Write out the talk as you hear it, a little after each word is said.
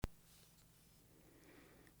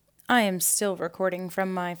I am still recording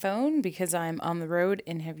from my phone because I'm on the road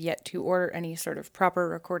and have yet to order any sort of proper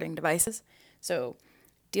recording devices. So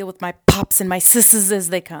deal with my pops and my sisses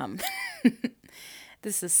as they come.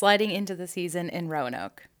 This is sliding into the season in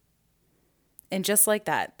Roanoke. And just like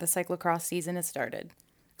that, the cyclocross season has started.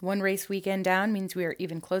 One race weekend down means we are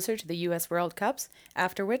even closer to the U.S. World Cups,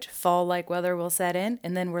 after which fall-like weather will set in,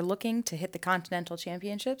 and then we're looking to hit the Continental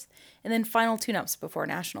Championships, and then final tune-ups before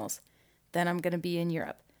Nationals. Then I'm going to be in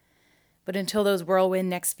Europe. But until those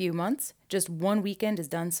whirlwind next few months, just one weekend is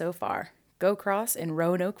done so far. Go Cross in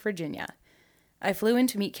Roanoke, Virginia. I flew in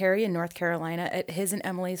to meet Carrie in North Carolina at his and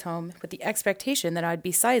Emily's home with the expectation that I'd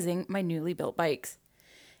be sizing my newly built bikes.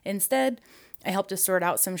 Instead, I helped to sort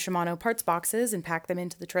out some Shimano parts boxes and pack them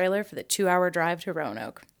into the trailer for the 2-hour drive to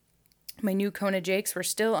Roanoke. My new Kona Jakes were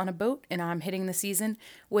still on a boat, and I'm hitting the season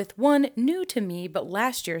with one new to me but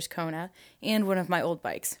last year's Kona and one of my old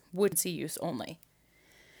bikes, woodsy use only.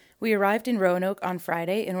 We arrived in Roanoke on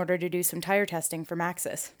Friday in order to do some tire testing for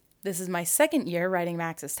Maxxis. This is my second year riding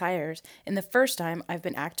Maxxis tires, and the first time I've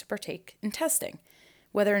been asked to partake in testing.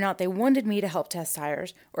 Whether or not they wanted me to help test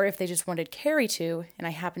tires, or if they just wanted Carrie to, and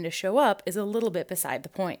I happened to show up, is a little bit beside the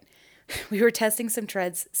point. We were testing some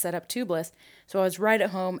treads set up tubeless, so I was right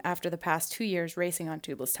at home after the past 2 years racing on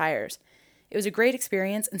tubeless tires. It was a great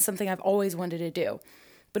experience and something I've always wanted to do.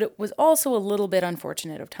 But it was also a little bit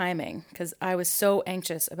unfortunate of timing, because I was so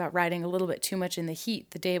anxious about riding a little bit too much in the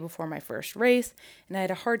heat the day before my first race, and I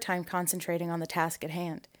had a hard time concentrating on the task at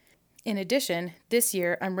hand. In addition, this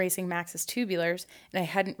year I'm racing Maxxis tubulars, and I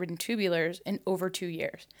hadn't ridden tubulars in over 2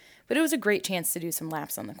 years, but it was a great chance to do some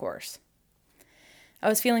laps on the course. I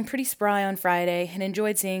was feeling pretty spry on Friday and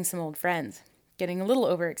enjoyed seeing some old friends. Getting a little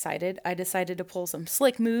overexcited, I decided to pull some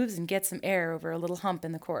slick moves and get some air over a little hump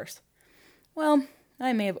in the course. Well,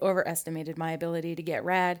 I may have overestimated my ability to get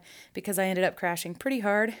rad because I ended up crashing pretty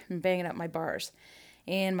hard and banging up my bars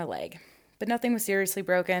and my leg. But nothing was seriously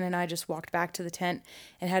broken, and I just walked back to the tent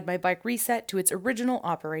and had my bike reset to its original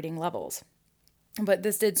operating levels. But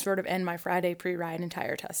this did sort of end my Friday pre-ride and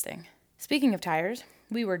tire testing. Speaking of tires,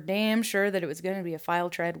 we were damn sure that it was going to be a file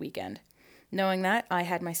tread weekend. Knowing that, I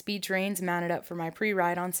had my speed terrains mounted up for my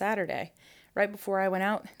pre-ride on Saturday. Right before I went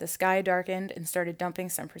out, the sky darkened and started dumping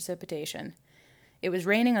some precipitation. It was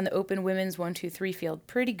raining on the open women's 1-2-3 field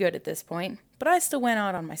pretty good at this point, but I still went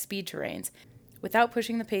out on my speed terrains. Without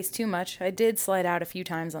pushing the pace too much, I did slide out a few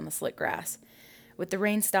times on the slick grass. With the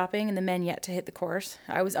rain stopping and the men yet to hit the course,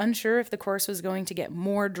 I was unsure if the course was going to get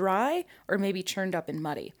more dry or maybe churned up and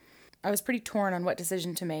muddy. I was pretty torn on what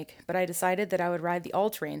decision to make, but I decided that I would ride the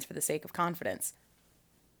all-terrains for the sake of confidence.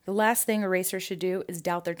 The last thing a racer should do is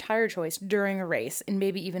doubt their tire choice during a race and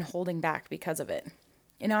maybe even holding back because of it.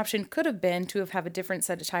 An option could have been to have a different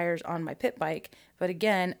set of tires on my pit bike, but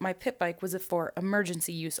again, my pit bike was for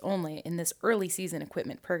emergency use only in this early season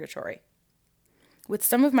equipment purgatory. With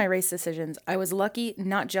some of my race decisions, I was lucky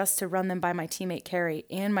not just to run them by my teammate Carrie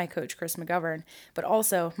and my coach Chris McGovern, but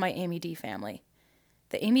also my Amy D family.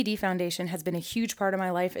 The Amy D Foundation has been a huge part of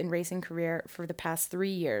my life and racing career for the past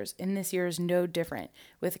 3 years, and this year is no different,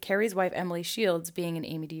 with Carrie's wife Emily Shields being an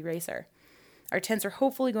Amy D racer. Our tents are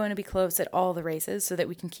hopefully going to be close at all the races so that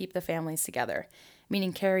we can keep the families together,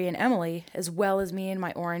 meaning Carrie and Emily, as well as me and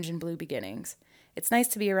my orange and blue beginnings. It's nice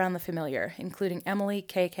to be around the familiar, including Emily,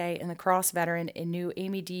 KK, and the cross veteran and new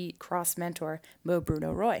Amy D cross mentor, Mo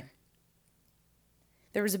Bruno Roy.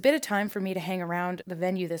 There was a bit of time for me to hang around the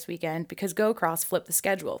venue this weekend because Go Cross flipped the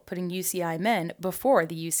schedule, putting UCI men before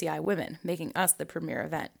the UCI women, making us the premier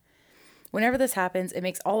event. Whenever this happens, it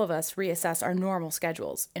makes all of us reassess our normal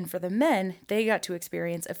schedules, and for the men, they got to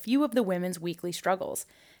experience a few of the women's weekly struggles.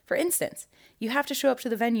 For instance, you have to show up to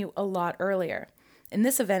the venue a lot earlier. In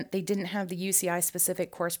this event, they didn't have the UCI-specific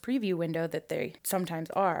course preview window that they sometimes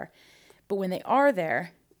are, but when they are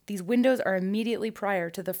there, these windows are immediately prior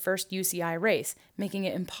to the first UCI race, making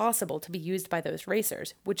it impossible to be used by those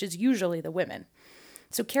racers, which is usually the women.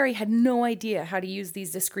 So Carrie had no idea how to use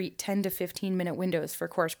these discrete 10 to 15 minute windows for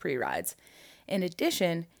course pre-rides. In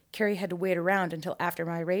addition, Carrie had to wait around until after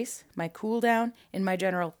my race, my cool down, and my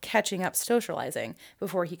general catching up socializing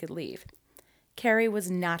before he could leave. Carrie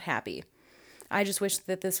was not happy. I just wished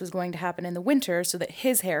that this was going to happen in the winter so that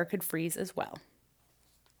his hair could freeze as well.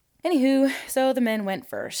 Anywho, so the men went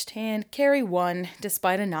first, and Carrie won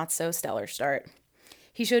despite a not-so-stellar start.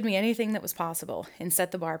 He showed me anything that was possible and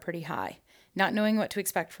set the bar pretty high. Not knowing what to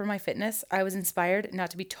expect for my fitness, I was inspired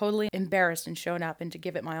not to be totally embarrassed and shown up and to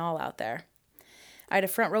give it my all out there. I had a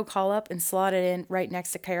front row call up and slotted in right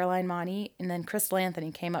next to Caroline Monty, and then Crystal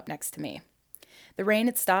Anthony came up next to me. The rain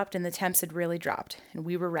had stopped and the temps had really dropped, and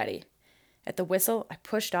we were ready. At the whistle, I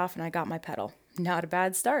pushed off and I got my pedal. Not a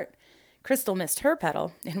bad start. Crystal missed her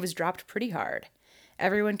pedal and was dropped pretty hard.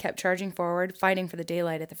 Everyone kept charging forward, fighting for the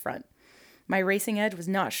daylight at the front. My racing edge was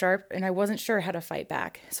not sharp, and I wasn't sure how to fight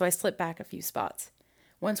back, so I slipped back a few spots.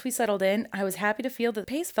 Once we settled in, I was happy to feel that the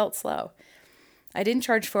pace felt slow. I didn't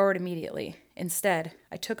charge forward immediately. Instead,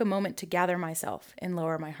 I took a moment to gather myself and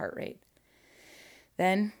lower my heart rate.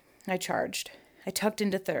 Then, I charged. I tucked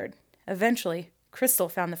into third. Eventually, Crystal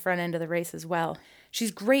found the front end of the race as well.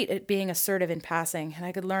 She's great at being assertive in passing, and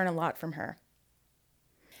I could learn a lot from her.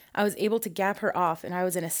 I was able to gap her off, and I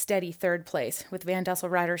was in a steady third place, with Van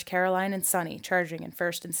Dussel riders Caroline and Sunny charging in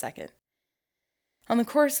first and second. On the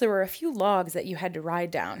course, there were a few logs that you had to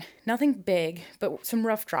ride down. Nothing big, but some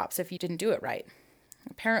rough drops if you didn't do it right.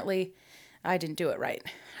 Apparently, I didn't do it right.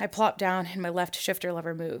 I plopped down, and my left shifter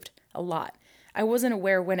lever moved. A lot. I wasn't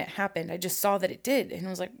aware when it happened. I just saw that it did, and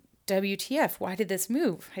was like, WTF, why did this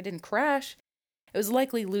move? I didn't crash. It was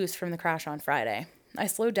likely loose from the crash on Friday. I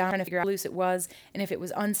slowed down trying to figure out how loose it was and if it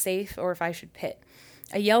was unsafe or if I should pit.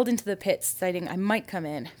 I yelled into the pits, citing I might come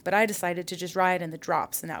in, but I decided to just ride in the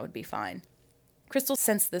drops and that would be fine. Crystal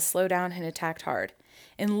sensed this slowdown and attacked hard.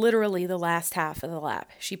 In literally the last half of the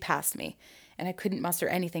lap, she passed me, and I couldn't muster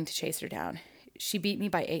anything to chase her down. She beat me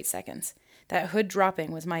by 8 seconds. That hood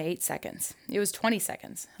dropping was my 8 seconds. It was 20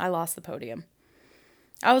 seconds. I lost the podium.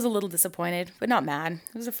 I was a little disappointed, but not mad.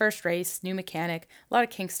 It was a first race, new mechanic, a lot of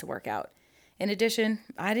kinks to work out. In addition,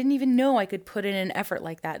 I didn't even know I could put in an effort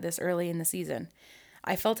like that this early in the season.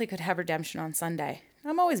 I felt I could have redemption on Sunday.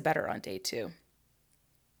 I'm always better on day 2.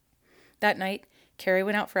 That night, Kerry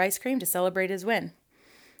went out for ice cream to celebrate his win.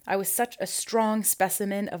 I was such a strong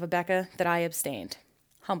specimen of a Becca that I abstained.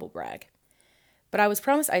 Humble brag. But I was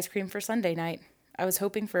promised ice cream for Sunday night. I was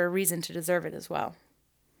hoping for a reason to deserve it as well.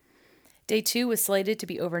 Day 2 was slated to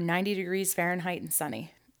be over 90 degrees Fahrenheit and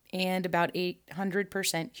sunny, and about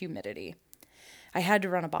 800% humidity. I had to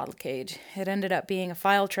run a bottle cage. It ended up being a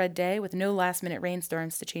file tread day with no last-minute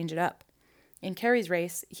rainstorms to change it up. In Kerry's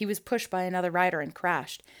race, he was pushed by another rider and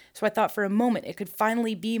crashed, so I thought for a moment it could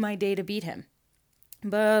finally be my day to beat him.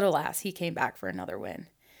 But alas, he came back for another win.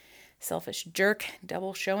 Selfish jerk,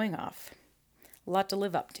 double showing off. A lot to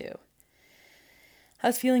live up to. I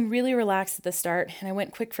was feeling really relaxed at the start, and I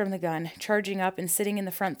went quick from the gun, charging up and sitting in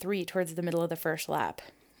the front 3 towards the middle of the first lap.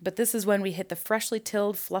 But this is when we hit the freshly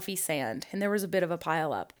tilled, fluffy sand, and there was a bit of a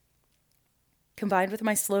pile-up. Combined with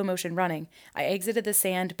my slow-motion running, I exited the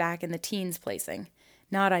sand back in the teens placing.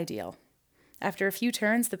 Not ideal. After a few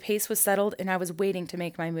turns, the pace was settled, and I was waiting to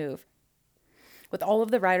make my move. With all of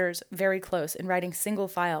the riders very close and riding single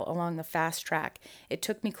file along the fast track, it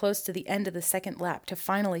took me close to the end of the second lap to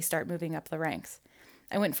finally start moving up the ranks.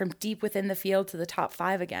 I went from deep within the field to the top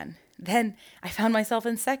 5 again. Then I found myself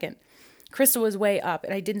in second. Crystal was way up,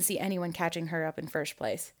 and I didn't see anyone catching her up in first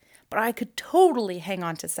place. But I could totally hang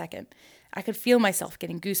on to second. I could feel myself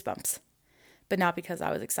getting goosebumps. But not because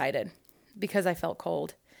I was excited. Because I felt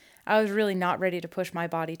cold. I was really not ready to push my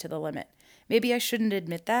body to the limit. Maybe I shouldn't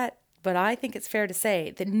admit that, but I think it's fair to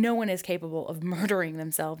say that no one is capable of murdering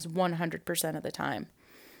themselves 100% of the time.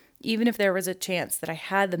 Even if there was a chance that I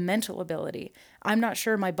had the mental ability, I'm not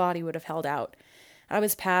sure my body would have held out. I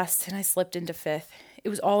was passed, and I slipped into 5th. It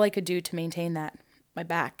was all I could do to maintain that. My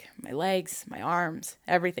back, my legs, my arms,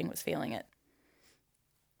 everything was feeling it.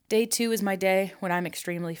 Day 2 is my day when I'm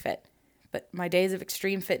extremely fit. But my days of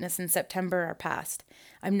extreme fitness in September are past.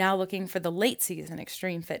 I'm now looking for the late season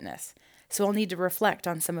extreme fitness, so I'll need to reflect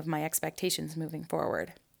on some of my expectations moving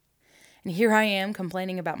forward. And here I am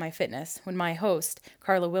complaining about my fitness when my host,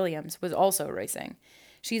 Carla Williams, was also racing.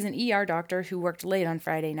 She's an ER doctor who worked late on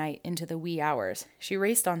Friday night into the wee hours. She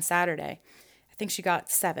raced on Saturday. I think she got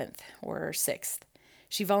 7th or 6th.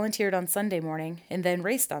 She volunteered on Sunday morning and then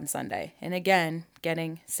raced on Sunday, and again,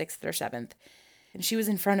 getting 6th or 7th. And she was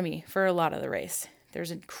in front of me for a lot of the race.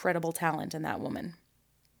 There's incredible talent in that woman.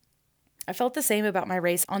 I felt the same about my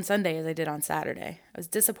race on Sunday as I did on Saturday. I was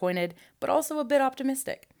disappointed, but also a bit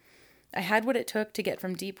optimistic. I had what it took to get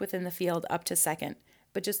from deep within the field up to second,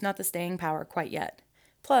 but just not the staying power quite yet.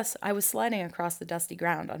 Plus, I was sliding across the dusty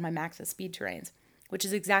ground on my Maxxis speed terrains, which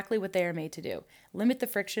is exactly what they are made to do. Limit the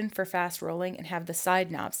friction for fast rolling and have the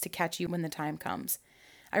side knobs to catch you when the time comes.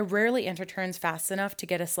 I rarely enter turns fast enough to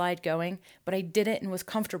get a slide going, but I did it and was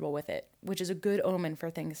comfortable with it, which is a good omen for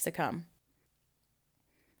things to come.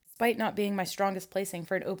 Despite not being my strongest placing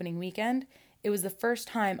for an opening weekend, it was the first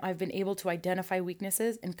time I've been able to identify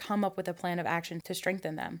weaknesses and come up with a plan of action to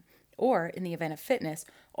strengthen them, or, in the event of fitness,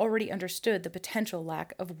 already understood the potential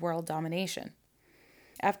lack of world domination.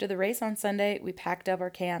 After the race on Sunday, we packed up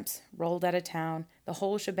our camps, rolled out of town, the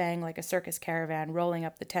whole shebang like a circus caravan rolling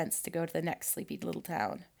up the tents to go to the next sleepy little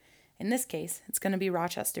town. In this case, it's going to be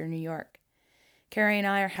Rochester, New York. Carrie and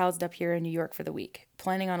I are housed up here in New York for the week,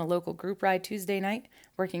 planning on a local group ride Tuesday night,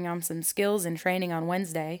 working on some skills and training on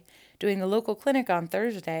Wednesday, doing the local clinic on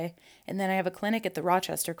Thursday, and then I have a clinic at the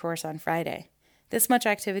Rochester course on Friday. This much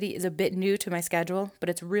activity is a bit new to my schedule, but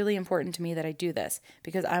it's really important to me that I do this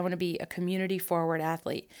because I want to be a community-forward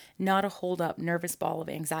athlete, not a hold-up nervous ball of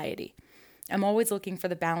anxiety. I'm always looking for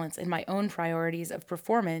the balance in my own priorities of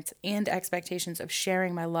performance and expectations of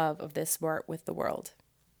sharing my love of this sport with the world.